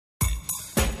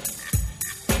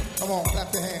Come on,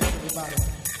 clap your hands, everybody.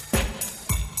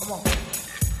 Come on.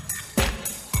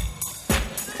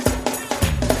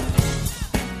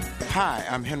 Hi,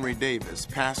 I'm Henry Davis,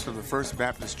 pastor of the First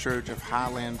Baptist Church of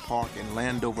Highland Park in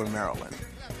Landover, Maryland,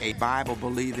 a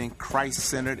Bible-believing,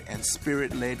 Christ-centered, and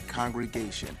Spirit-led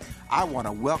congregation. I want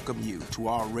to welcome you to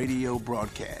our radio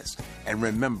broadcast. And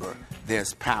remember,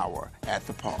 there's power at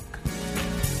the park.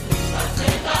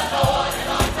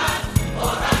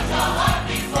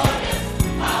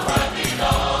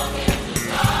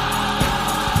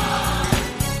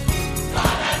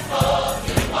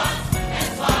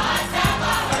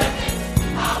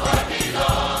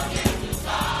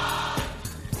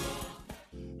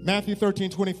 Matthew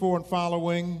 13:24 and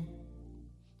following,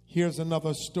 here's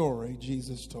another story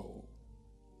Jesus told.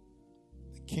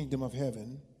 The kingdom of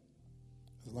heaven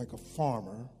is like a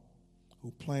farmer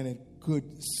who planted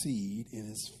good seed in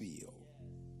his field.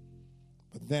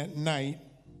 But that night,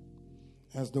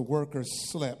 as the workers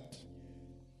slept,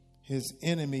 his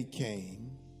enemy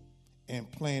came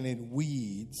and planted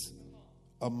weeds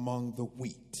among the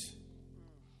wheat,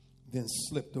 then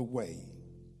slipped away.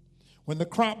 When the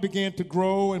crop began to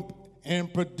grow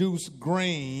and produce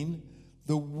grain,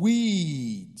 the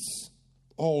weeds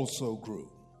also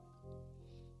grew.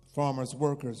 The farmer's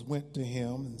workers went to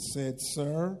him and said,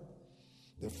 "Sir,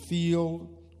 the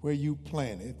field where you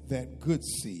planted that good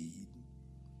seed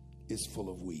is full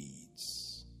of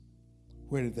weeds."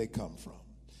 Where did they come from?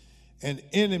 "An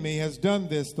enemy has done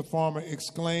this," the farmer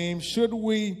exclaimed. "Should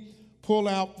we pull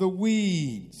out the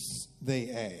weeds?" they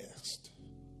asked.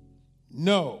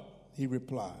 "No," he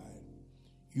replied.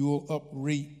 "You will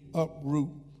uproot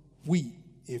wheat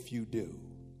if you do.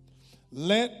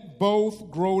 Let both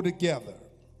grow together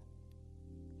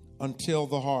until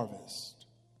the harvest.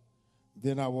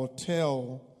 Then I will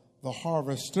tell the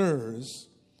harvesters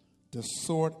to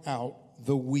sort out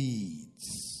the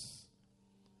weeds.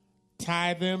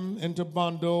 Tie them into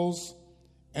bundles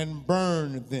and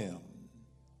burn them,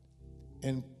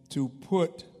 and to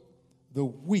put the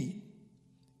wheat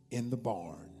in the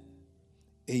barn."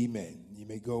 Amen. You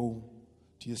may go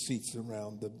to your seats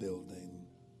around the building.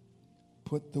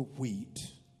 Put the wheat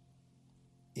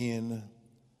in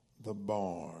the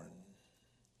barn.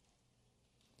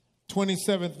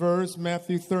 27th verse,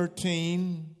 Matthew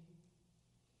 13.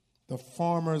 The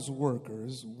farmer's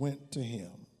workers went to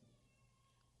him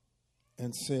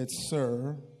and said,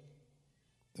 "Sir,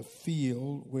 the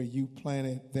field where you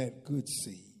planted that good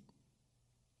seed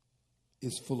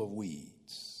is full of weeds."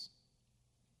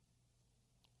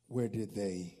 Where did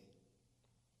they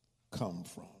come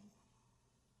from?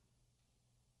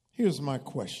 Here's my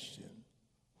question.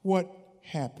 What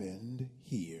happened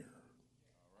here?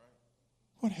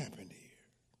 What happened here?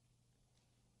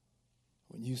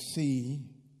 When you see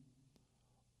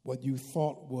what you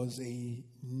thought was a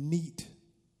neat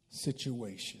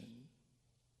situation,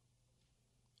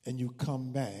 and you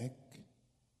come back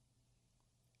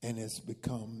and it's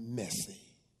become messy.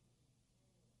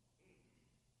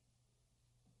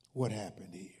 What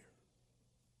happened here?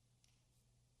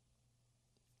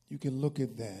 You can look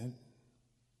at that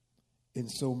in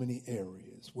so many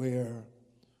areas where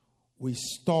we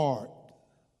start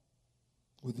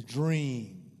with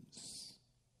dreams,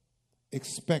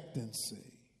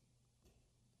 expectancy,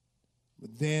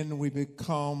 but then we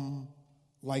become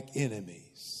like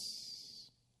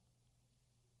enemies.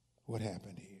 What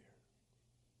happened here?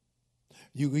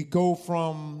 We go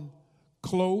from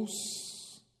close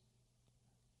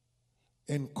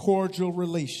and cordial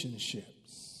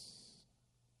relationships.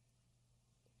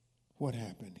 What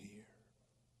happened here?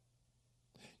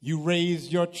 You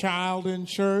raised your child in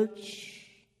church,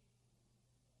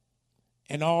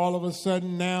 and all of a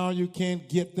sudden now you can't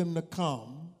get them to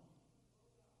come.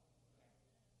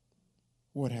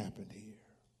 What happened here?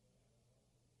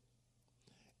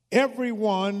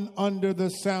 Everyone under the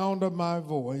sound of my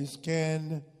voice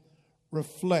can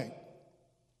reflect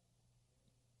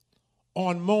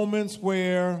on moments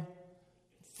where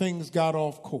things got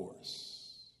off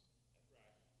course.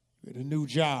 You had a new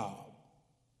job.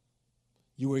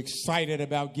 You were excited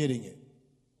about getting it.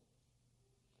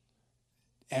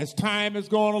 As time has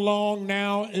gone along,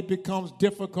 now it becomes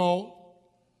difficult,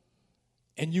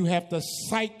 and you have to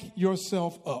psych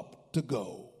yourself up to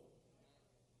go.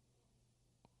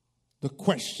 The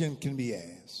question can be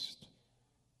asked,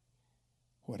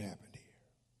 what happened here?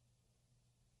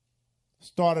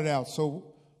 Started out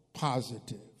so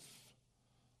positive,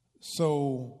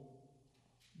 so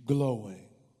glowing.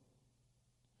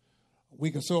 A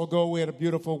week or so ago, we had a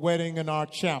beautiful wedding in our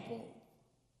chapel.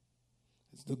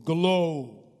 It's the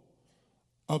glow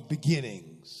of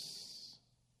beginnings.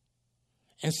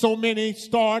 And so many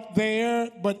start there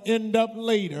but end up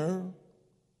later.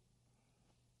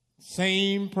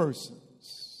 Same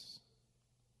persons.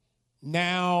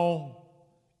 Now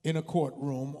in a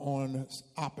courtroom on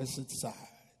opposite sides.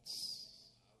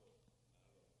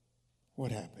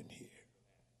 What happened here?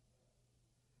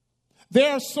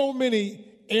 There are so many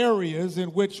areas in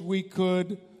which we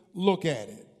could look at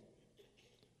it.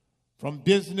 From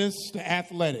business to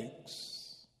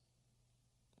athletics.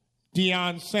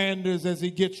 Deion Sanders, as he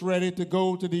gets ready to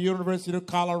go to the University of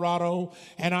Colorado,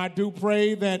 and I do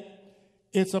pray that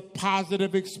it's a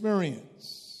positive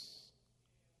experience.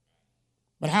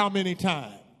 But how many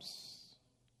times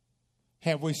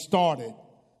have we started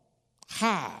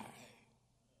high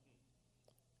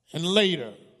and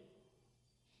later,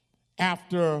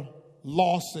 after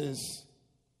losses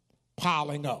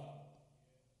piling up?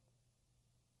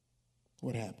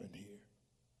 What happened here?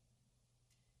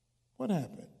 What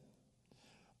happened?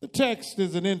 The text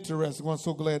is an interesting one. I'm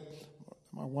so glad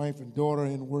my wife and daughter are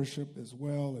in worship as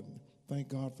well, and thank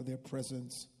God for their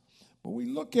presence. But we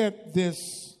look at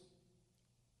this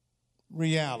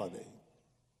reality.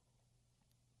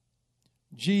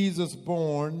 Jesus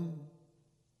born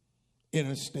in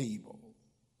a stable.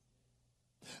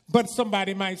 But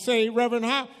somebody might say, Reverend,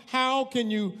 how can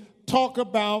you talk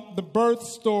about the birth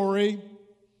story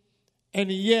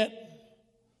and yet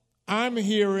I'm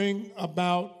hearing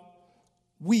about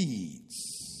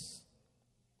weeds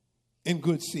and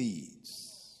good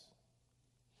seeds?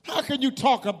 How can you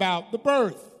talk about the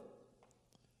birth,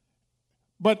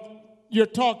 but you're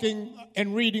talking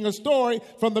and reading a story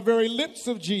from the very lips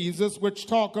of Jesus which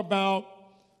talk about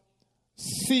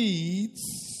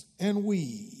seeds and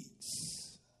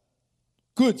weeds,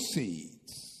 good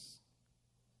seeds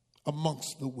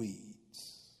amongst the weeds?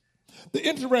 The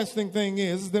interesting thing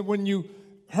is that when you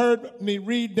heard me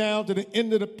read down to the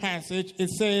end of the passage, it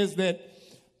says that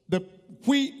the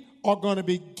wheat are going to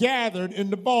be gathered in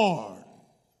the barn.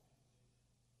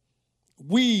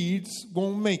 Weeds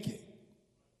won't make it.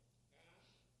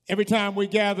 Every time we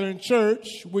gather in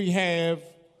church, we have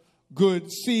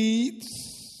good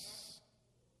seeds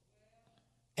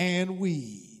and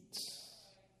weeds.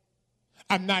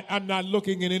 I'm not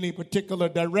looking in any particular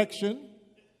direction,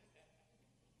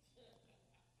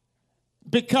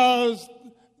 because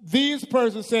these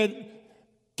persons said,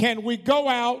 can we go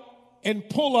out and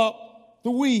pull up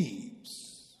the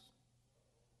weeds?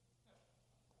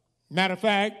 Matter of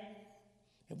fact,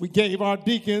 if we gave our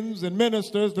deacons and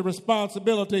ministers the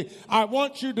responsibility, I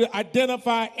want you to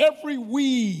identify every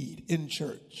weed in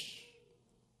church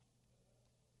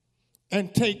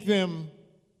and take them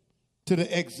to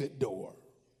the exit door.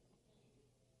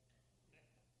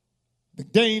 The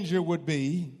danger would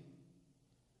be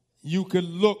you could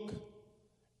look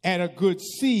at a good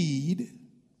seed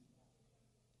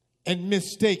and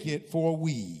mistake it for a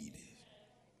weed.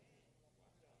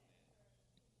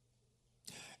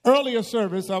 Earlier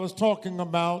service, I was talking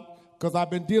about, because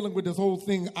I've been dealing with this whole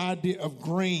idea of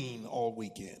grain all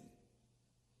weekend.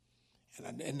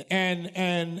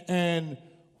 And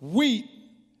wheat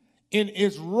in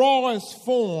its rawest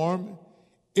form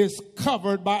is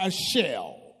covered by a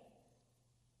shell.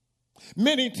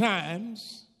 Many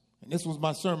times, and this was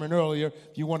my sermon earlier,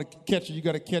 if you want to catch it, you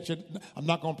got to catch it. I'm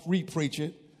not going to re-preach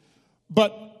it.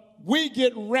 But we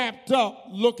get wrapped up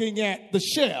looking at the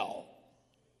shell.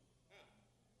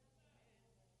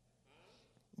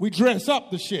 We dress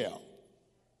up the shell.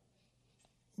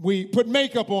 We put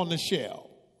makeup on the shell.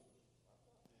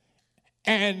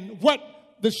 And what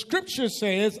the scripture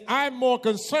says, I'm more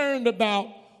concerned about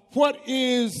what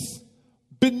is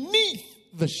beneath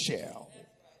the shell.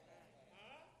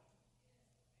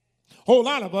 A whole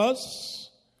lot of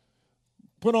us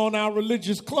put on our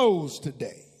religious clothes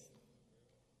today,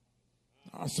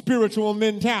 our spiritual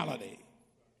mentality.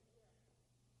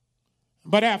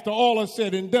 But after all is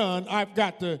said and done, I've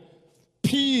got to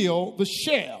peel the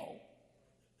shell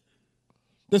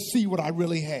to see what I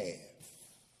really have.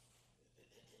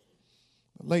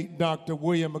 The late Dr.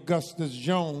 William Augustus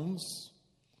Jones,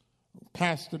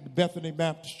 pastored the Bethany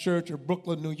Baptist Church of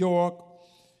Brooklyn, New York.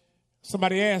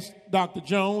 Somebody asked Dr.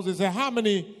 Jones, they said, how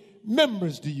many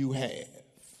members do you have?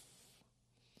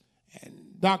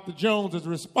 And Dr. Jones'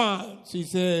 response, he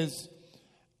says,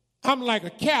 I'm like a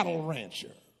cattle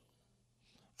rancher.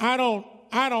 I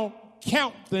don't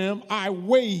count them, I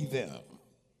weigh them.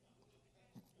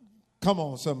 Come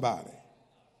on, somebody.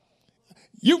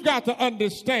 You've got to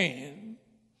understand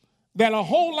that a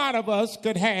whole lot of us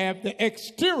could have the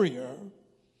exterior,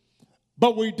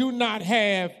 but we do not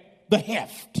have the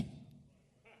heft.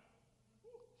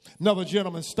 Another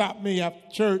gentleman stopped me after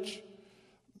church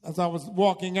as I was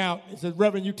walking out, he said,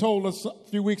 Reverend, you told us a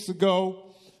few weeks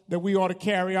ago that we ought to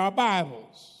carry our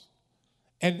Bibles.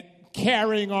 And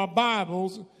carrying our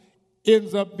Bibles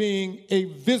ends up being a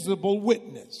visible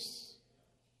witness.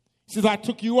 He says, I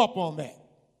took you up on that.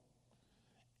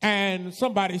 And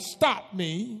somebody stopped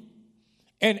me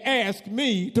and asked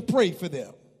me to pray for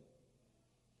them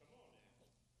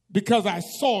because I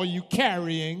saw you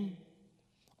carrying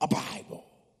a Bible.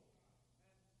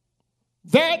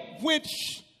 That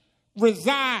which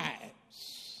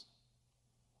resides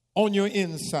on your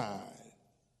inside.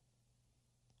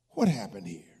 What happened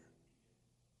here?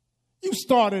 You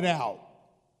started out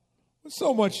with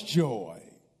so much joy,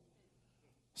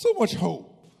 so much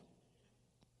hope,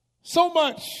 so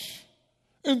much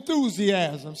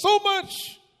enthusiasm, so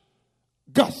much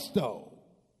gusto.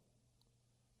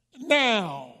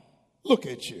 Now, look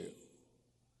at you.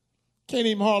 Can't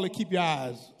even hardly keep your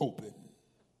eyes open.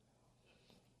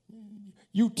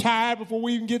 You tired before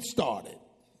we even get started.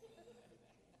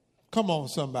 Come on,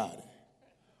 somebody.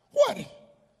 What?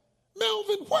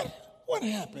 Melvin, what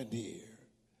happened here?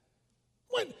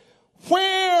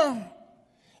 Where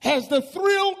has the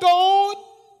thrill gone?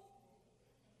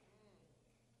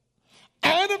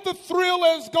 And if the thrill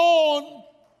has gone,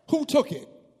 who took it?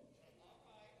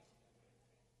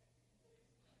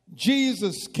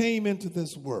 Jesus came into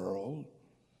this world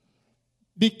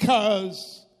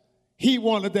because he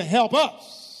wanted to help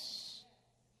us.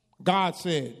 God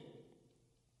said,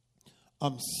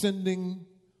 I'm sending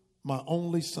my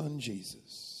only son,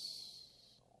 Jesus,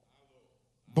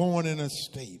 born in a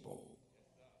stable,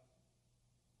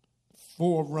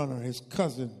 forerunner, his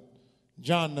cousin,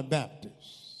 John the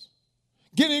Baptist,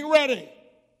 getting ready.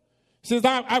 He says,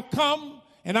 I've come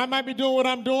and I might be doing what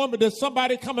I'm doing, but there's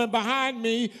somebody coming behind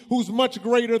me who's much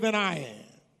greater than I am.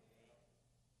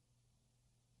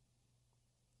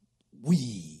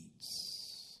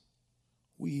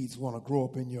 Weeds want to grow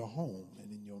up in your home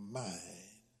and in your mind,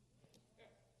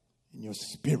 in your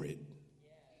spirit.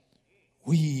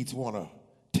 Weeds want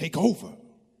to take over.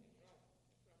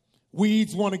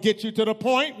 Weeds want to get you to the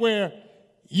point where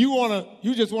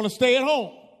you just want to stay at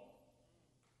home.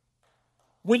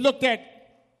 We looked at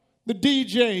the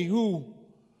DJ who,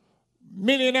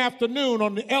 many an afternoon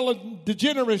on the Ellen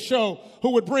DeGeneres show,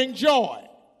 who would bring joy.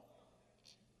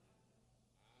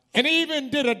 And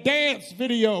even did a dance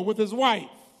video with his wife.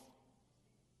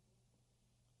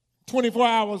 24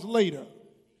 hours later,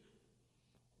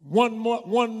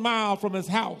 1 mile from his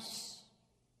house,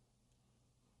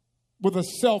 with a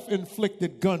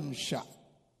self-inflicted gunshot.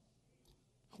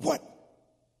 What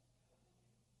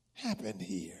happened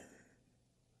here?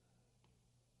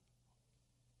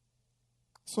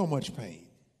 So much pain,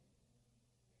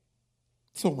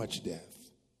 so much death,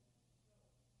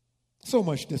 so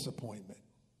much disappointment.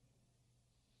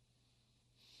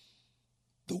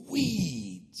 The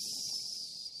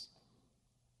weeds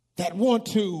that want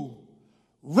to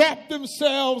wrap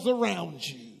themselves around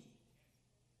you,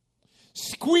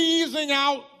 squeezing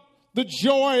out the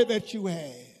joy that you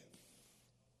have.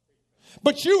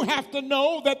 But you have to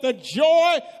know that the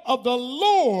joy of the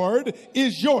Lord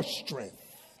is your strength.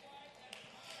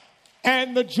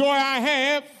 And the joy I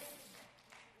have,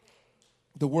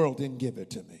 the world didn't give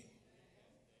it to me.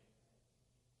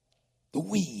 The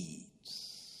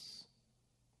weeds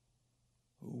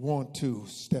who want to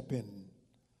step in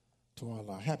to our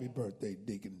life. Happy birthday,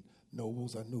 Deacon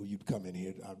Nobles. I knew you'd come in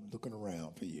here. I'm looking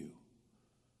around for you.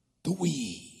 The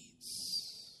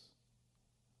weeds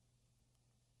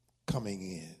coming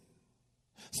in.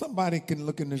 Somebody can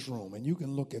look in this room and you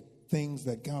can look at things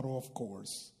that got off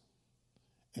course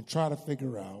and try to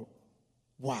figure out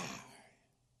why.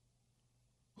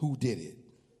 Who did it?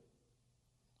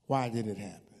 Why did it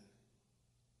happen?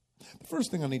 The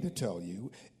first thing I need to tell you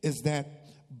is that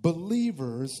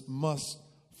believers must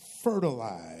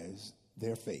fertilize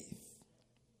their faith.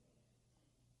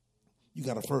 You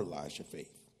got to fertilize your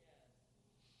faith.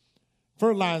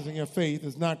 Fertilizing your faith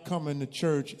is not coming to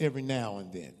church every now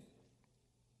and then.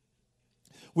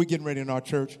 We're getting ready in our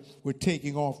church. We're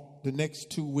taking off the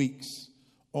next 2 weeks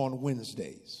on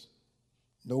Wednesdays.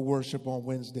 No worship on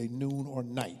Wednesday, noon or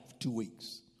night, 2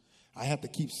 weeks. I have to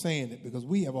keep saying it because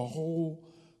we have a whole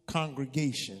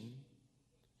congregation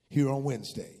here on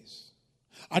Wednesdays.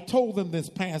 I told them this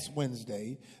past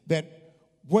Wednesday that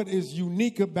what is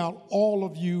unique about all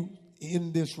of you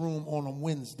in this room on a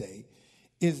Wednesday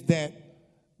is that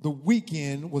the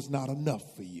weekend was not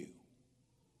enough for you.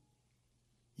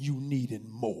 You needed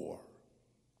more.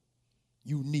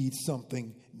 You need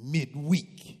something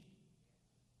midweek.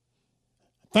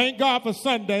 Thank God for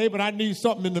Sunday, but I need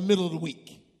something in the middle of the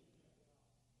week.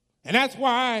 And that's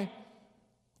why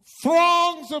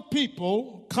throngs of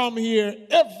people come here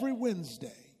every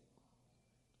Wednesday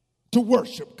to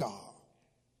worship God.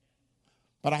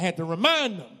 But I had to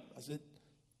remind them. I said,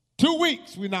 2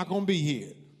 weeks we're not going to be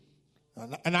here.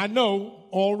 And I know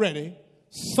already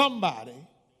somebody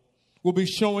will be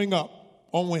showing up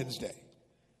on Wednesday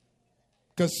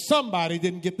because somebody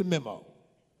didn't get the memo.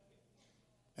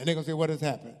 And they're going to say, what has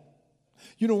happened?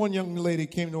 You know, one young lady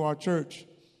came to our church.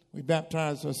 We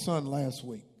baptized her son last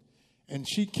week. And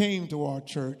she came to our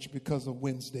church because of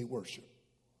Wednesday worship.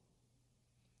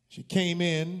 She came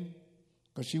in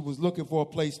because she was looking for a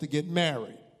place to get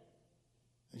married.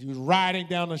 And she was riding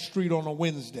down the street on a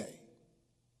Wednesday.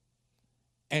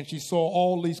 And she saw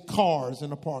all these cars in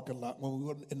the parking lot when we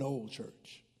were in the old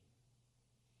church.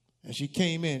 And she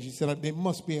came in. She said, they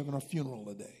must be having a funeral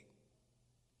today.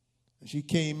 And she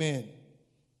came in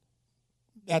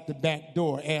at the back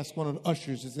door, asked one of the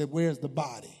ushers, she said, where's the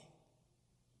body?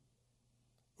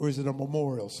 Or is it a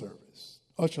memorial service?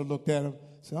 Usher looked at him and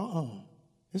said,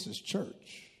 this is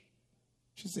church.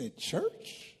 She said,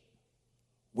 church?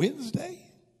 Wednesday?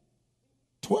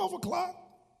 12 o'clock?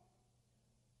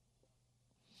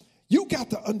 You got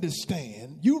to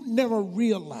understand, you never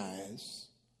realize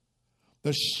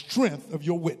the strength of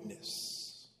your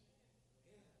witness.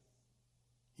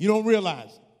 You don't realize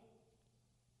it.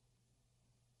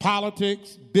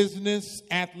 Politics, business,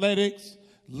 athletics,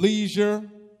 leisure,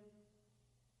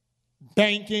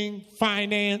 banking,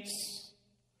 finance.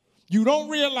 You don't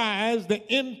realize the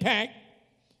impact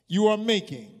you are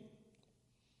making.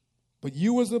 But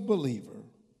you as a believer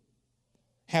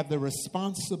have the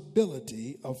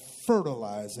responsibility of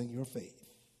fertilizing your faith.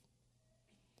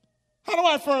 How do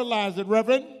I fertilize it,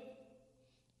 Reverend?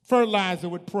 Fertilize it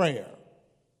with prayer.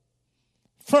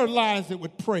 Fertilize it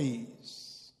with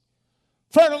praise.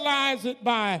 Fertilize it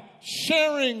by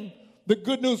sharing the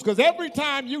good news, because every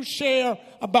time you share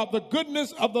about the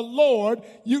goodness of the Lord,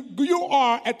 you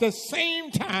are at the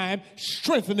same time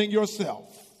strengthening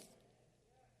yourself.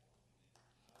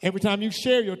 Every time you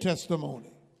share your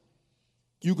testimony,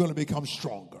 you're going to become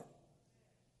stronger.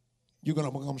 You're going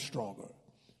to become stronger.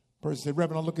 Person said,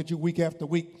 Reverend, I look at you week after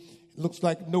week. It looks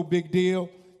like no big deal.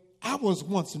 I was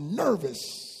once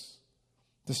nervous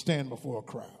to stand before a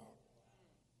crowd.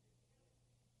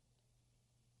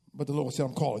 But the Lord said,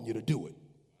 I'm calling you to do it.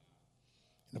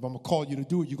 And if I'm going to call you to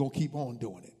do it, you're going to keep on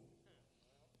doing it.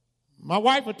 My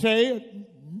wife will tell you,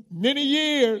 many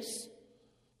years,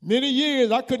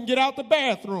 I couldn't get out the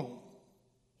bathroom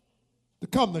to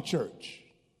come to church.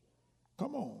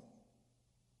 Come on.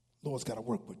 Lord's got to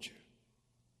work with you.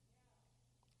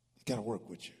 He's got to work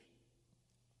with you.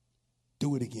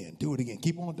 Do it again. Do it again.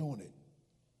 Keep on doing it.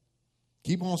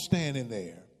 Keep on standing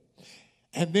there.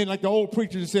 And then, like the old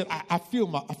preacher said, I feel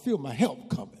my help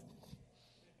coming.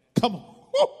 Come on.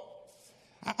 Woo.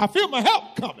 I feel my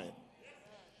help coming.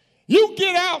 You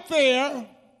get out there,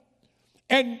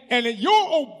 and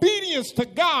your obedience to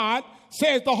God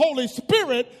says the Holy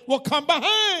Spirit will come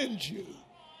behind you.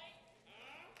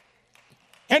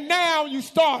 And now you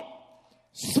start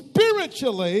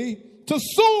spiritually to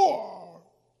soar.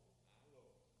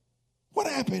 What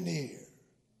happened here?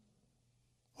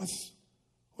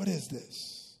 What is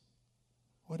this?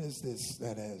 What is this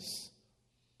that has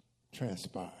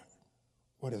transpired?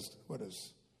 What is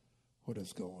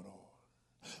going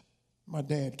on? My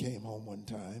dad came home one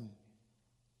time,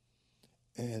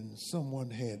 and someone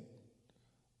had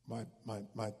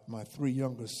my three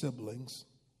younger siblings.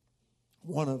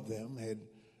 One of them had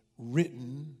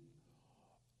written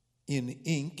in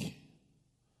ink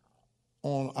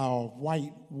on our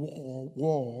white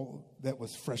wall that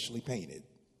was freshly painted.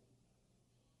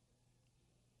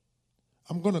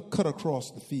 I'm going to cut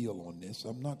across the field on this.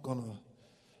 I'm not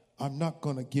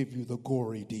going to give you the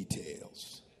gory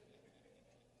details.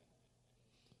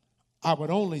 I would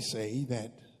only say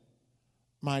that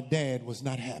my dad was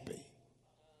not happy.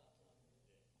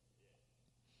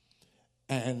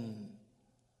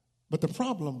 But the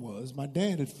problem was my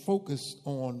dad had focused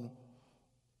on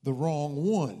the wrong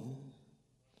one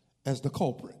as the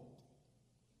culprit.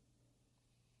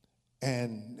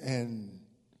 And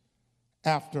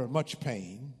after much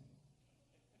pain,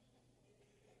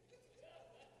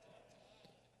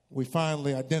 we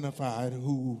finally identified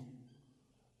who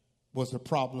was the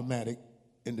problematic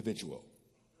individual.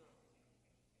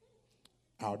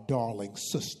 Our darling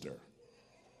sister.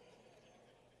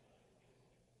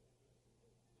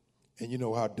 And you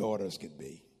know how daughters can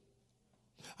be.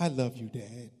 I love you,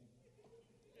 Dad.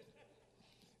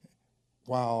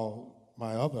 While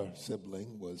my other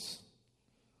sibling was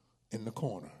in the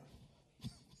corner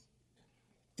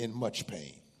in much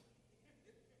pain.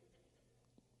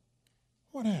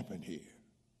 What happened here?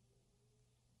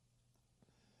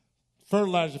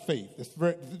 Fertilize your faith. It's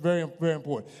very, very, very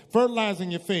important.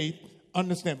 Fertilizing your faith,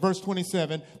 understand. Verse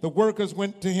 27, the workers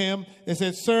went to him and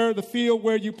said, "Sir, the field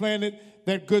where you planted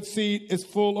that good seed is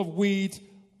full of weeds.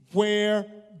 Where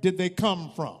did they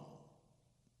come from?"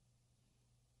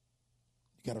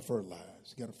 You got to fertilize.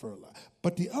 You got to fertilize.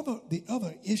 But the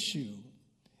other issue,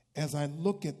 as I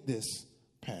look at this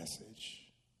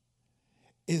passage,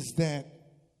 is that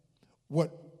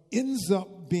what ends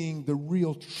up being the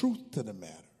real truth to the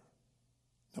matter.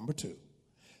 Number two,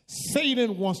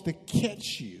 Satan wants to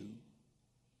catch you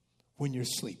when you're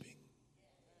sleeping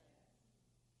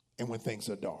and when things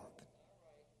are dark.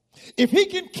 If he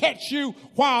can catch you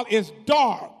while it's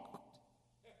dark,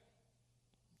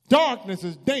 darkness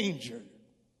is danger.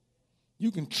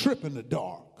 You can trip in the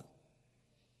dark.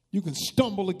 You can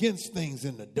stumble against things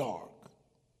in the dark.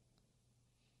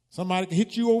 Somebody can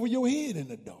hit you over your head in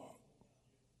the dark.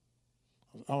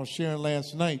 I was sharing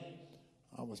last night.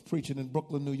 I was preaching in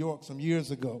Brooklyn, New York some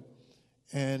years ago,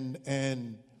 and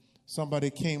somebody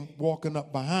came walking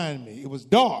up behind me. It was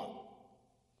dark,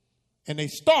 and they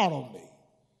startled me.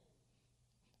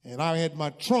 And I had my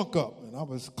trunk up, and I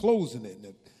was closing it,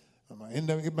 and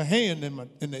my hand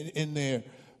in there,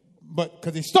 but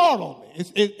because he startled me.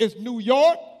 It's New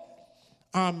York.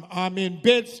 I'm in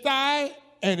Bed-Stuy,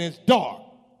 and it's dark.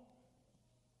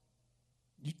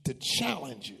 The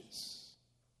challenges.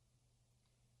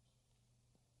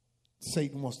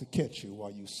 Satan wants to catch you while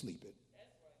you're sleeping.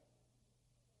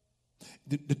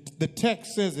 The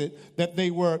text says it that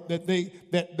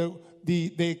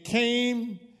they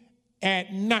came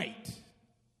at night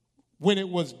when it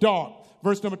was dark.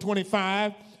 Verse number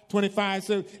 25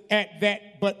 says,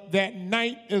 but that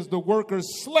night as the workers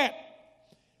slept,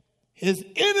 his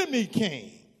enemy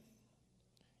came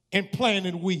and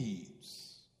planted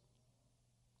weeds.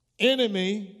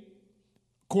 Enemy,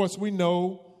 of course, we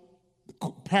know the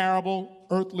parable,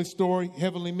 earthly story,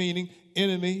 heavenly meaning.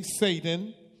 Enemy,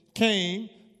 Satan, came,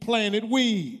 planted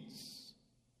weeds.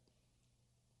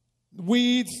 The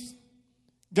weeds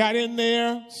got in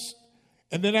there,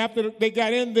 and then after they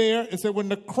got in there, it said when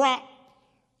the crop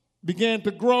began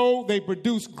to grow, they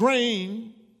produced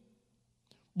grain,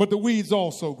 but the weeds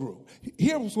also grew.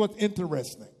 Here's what's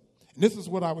interesting. And this is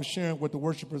what I was sharing with the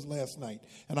worshipers last night,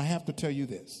 and I have to tell you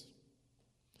this.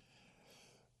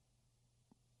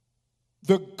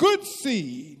 The good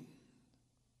seed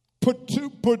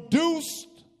produced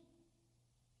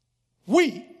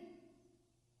wheat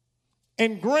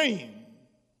and grain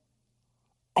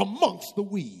amongst the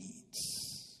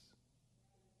weeds.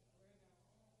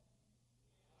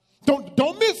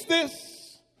 Don't miss this.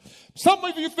 Some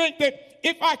of you think that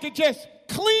if I could just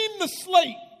clean the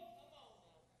slate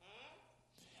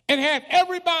and have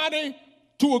everybody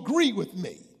to agree with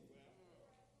me.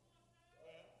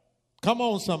 Come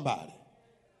on, somebody.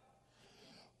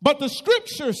 But the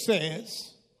scripture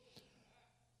says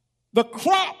the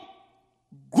crop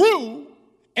grew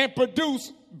and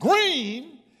produced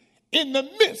grain in the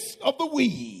midst of the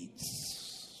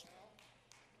weeds.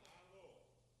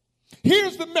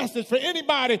 Here's the message for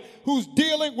anybody who's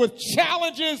dealing with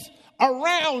challenges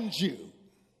around you.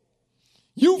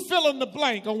 You fill in the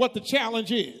blank on what the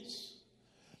challenge is.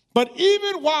 But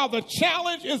even while the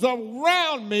challenge is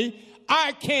around me,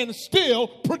 I can still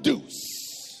produce.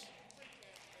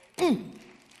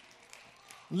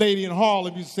 Lady in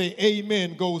Harlem, you say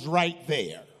amen, goes right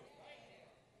there.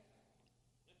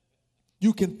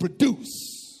 You can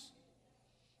produce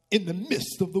in the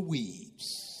midst of the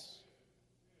weeds.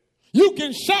 You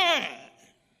can shine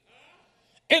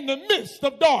in the midst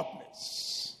of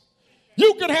darkness.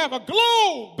 You can have a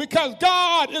glow because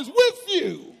God is with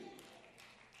you.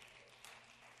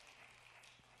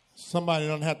 Somebody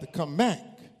don't have to come back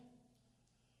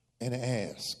and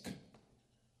ask,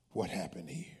 what happened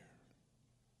here?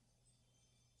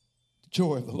 The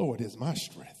joy of the Lord is my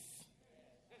strength.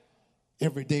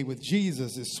 Every day with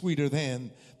Jesus is sweeter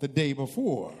than the day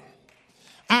before.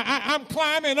 I'm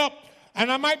climbing up, and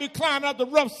I might be climbing up the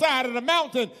rough side of the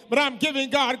mountain, but I'm giving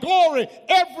God glory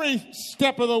every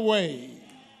step of the way.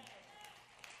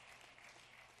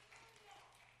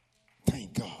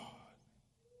 Thank God.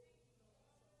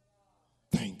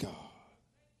 Thank God.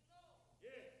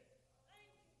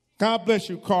 God bless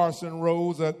you, Carson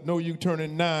Rose. I know you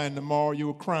turning 9 tomorrow. You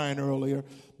were crying earlier,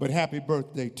 but happy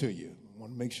birthday to you. I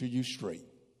want to make sure you're straight.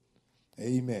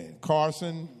 Amen.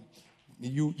 Carson,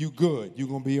 you good. You're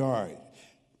going to be all right.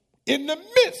 In the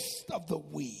midst of the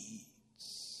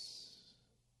weeds,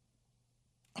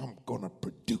 I'm going to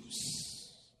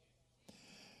produce.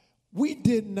 We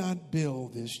did not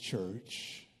build this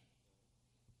church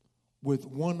with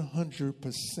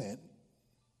 100%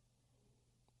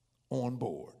 on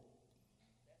board.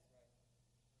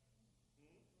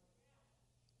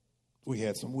 we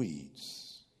had some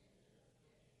weeds.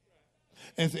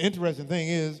 And the interesting thing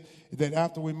is that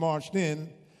after we marched in,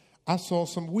 I saw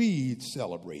some weeds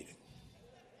celebrating.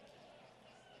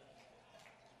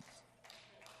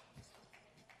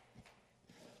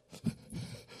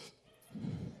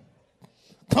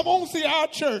 Come on, see our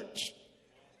church.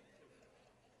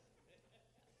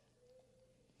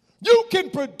 You can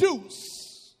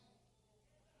produce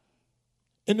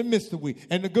in the midst of weeds.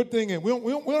 And the good thing is, we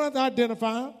don't have to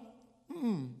identify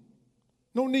them.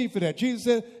 No need for that. Jesus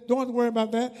said, don't have to worry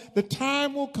about that. The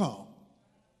time will come,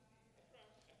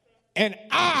 and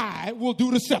I will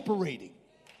do the separating.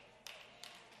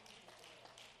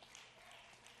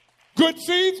 Good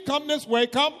seeds, come this way.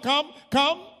 Come.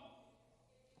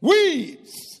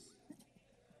 Weeds.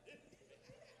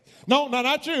 No,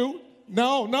 not you.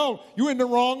 No, you're in the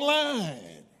wrong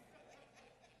line.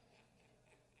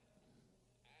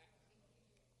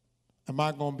 Am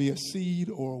I going to be a seed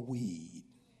or a weed?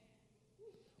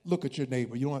 Look at your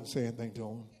neighbor. You don't have to say anything to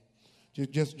him.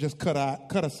 Just cut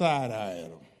a side eye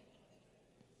at him.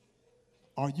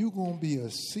 Are you going to be a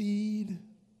seed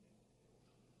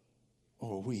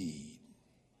or a weed?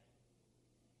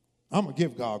 I'm going to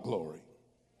give God glory.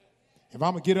 If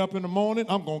I'm going to get up in the morning,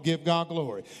 I'm going to give God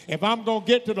glory. If I'm going to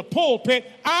get to the pulpit,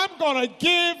 I'm going to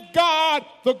give God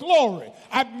the glory.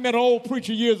 I met an old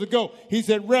preacher years ago. He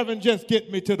said, Reverend, just get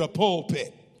me to the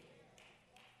pulpit.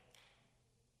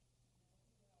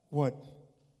 What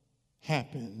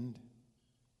happened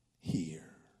here?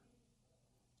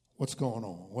 What's going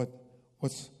on? What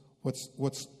is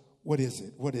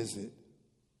it? What is it?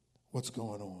 What's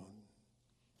going on?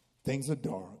 Things are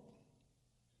dark.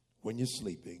 When you're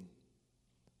sleeping,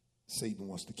 Satan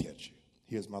wants to catch you.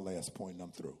 Here's my last point and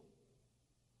I'm through.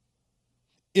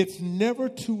 It's never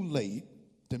too late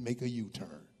to make a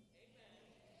U-turn.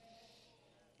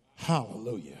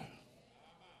 Hallelujah.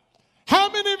 How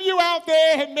many of you out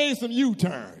there have made some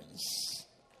U-turns?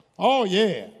 Oh,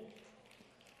 yeah.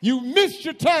 You missed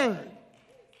your turn.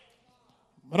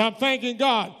 But I'm thanking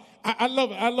God. I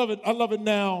love it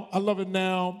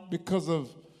now because of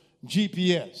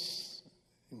GPS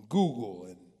and Google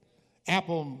and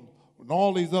Apple and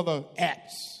all these other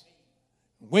apps,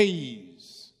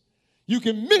 Waze. You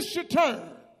can miss your turn.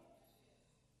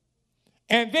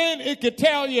 And then it could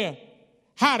tell you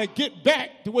how to get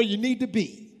back to where you need to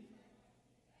be.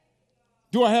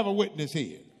 Do I have a witness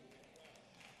here?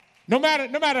 No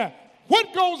matter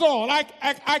what goes on,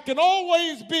 I can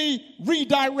always be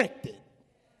redirected.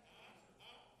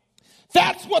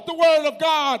 That's what the Word of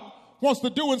God wants to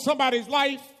do in somebody's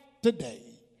life today.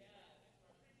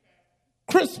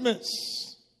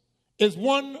 Christmas is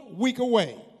 1 week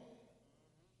away,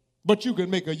 but you can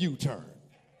make a U-turn.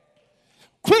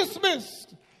 Christmas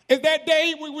is that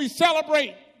day when we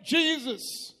celebrate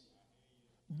Jesus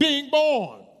being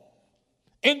born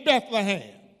in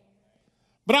Bethlehem.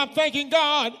 But I'm thanking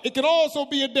God, it can also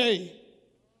be a day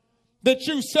that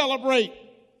you celebrate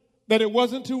that it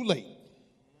wasn't too late.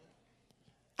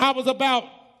 I was about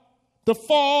to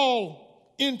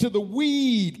fall into the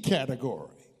weed category.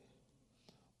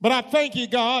 But I thank you,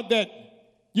 God, that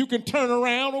you can turn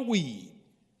around a weed.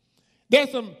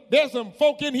 There's some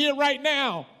folk in here right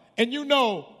now, and you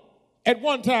know at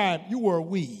one time you were a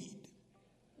weed.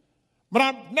 But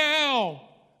I'm now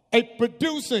a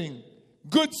producing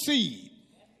good seed.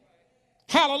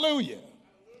 Hallelujah.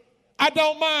 I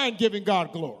don't mind giving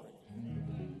God glory.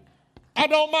 I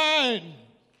don't mind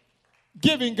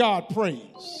giving God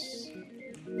praise.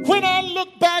 When I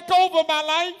look back over my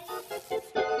life,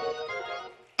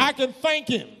 I can thank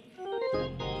him.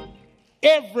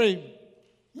 Every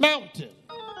mountain,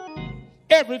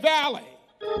 every valley,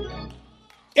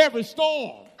 every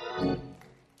storm,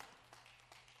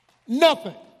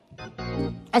 nothing.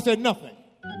 I said nothing.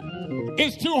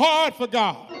 It's too hard for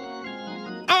God.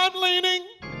 I'm leaning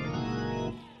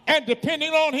and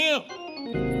depending on him.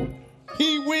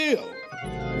 He will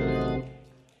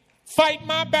fight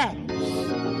my battles.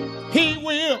 He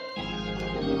will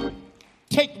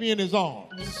take me in his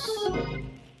arms.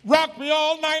 Rock me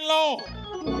all night long.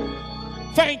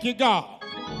 Thank you, God.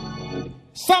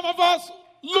 Some of us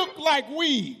look like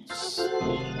weeds,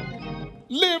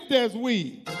 lived as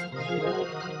weeds.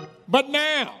 But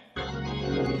now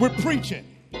we're preaching.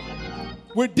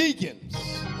 We're deacons.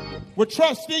 We're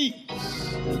trustees.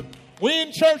 We're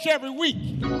in church every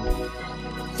week.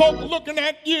 Folk looking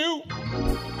at you.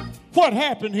 What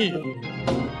happened here?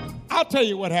 I'll tell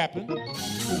you what happened.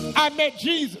 I met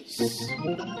Jesus.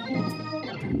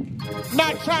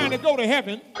 Not trying to go to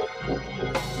heaven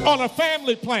on a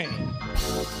family plan.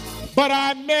 But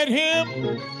I met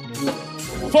him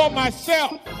for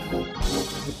myself.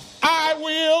 I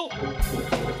will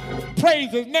praise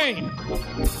his name.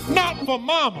 Not for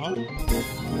mama,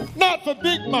 not for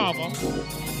big mama,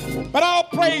 but I'll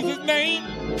praise his name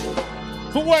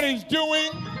for what he's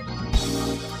doing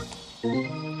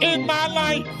in my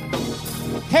life.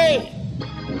 Hey,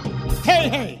 hey,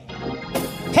 hey,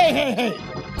 hey, hey, hey.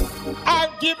 I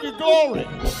give you glory.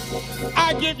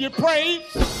 I give you praise.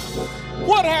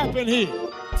 What happened here?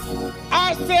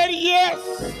 I said yes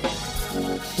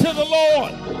to the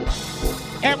Lord.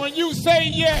 And when you say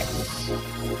yes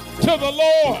to the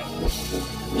Lord,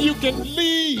 you can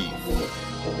leave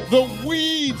the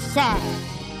weed side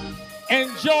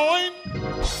and join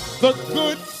the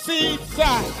good seed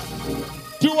side.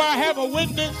 Do I have a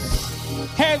witness?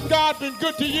 Has God been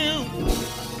good to you?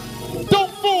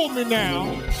 Don't fool me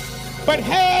now. But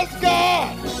has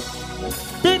God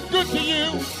been good to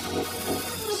you?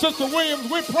 Sister Williams,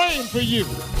 we're praying for you.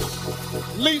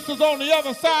 Lisa's on the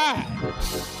other side.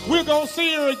 We're going to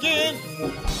see her again.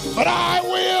 But I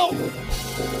will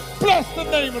bless the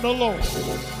name of the Lord.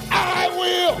 I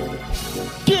will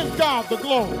give God the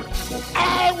glory.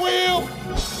 I will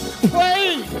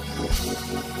praise.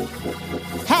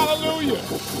 Hallelujah.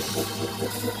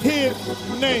 His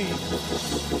name.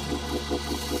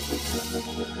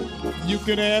 You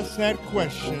can ask that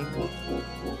question.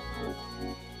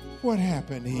 What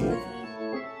happened here?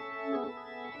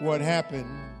 What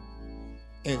happened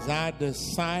is I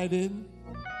decided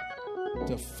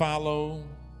to follow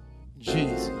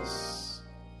Jesus.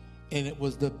 And it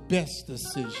was the best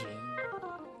decision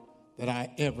that I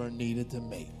ever needed to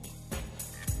make.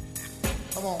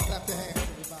 Come on, clap your hands,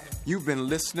 everybody. You've been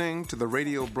listening to the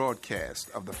radio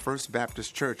broadcast of the First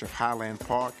Baptist Church of Highland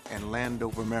Park in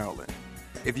Landover, Maryland.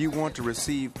 If you want to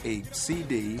receive a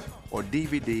CD or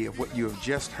DVD of what you have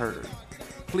just heard,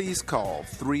 please call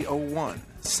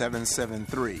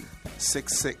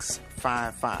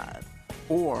 301-773-6655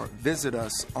 or visit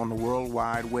us on the World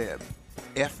Wide Web,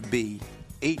 fbhp.org.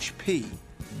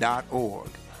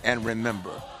 And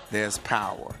remember, there's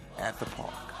power at the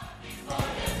park.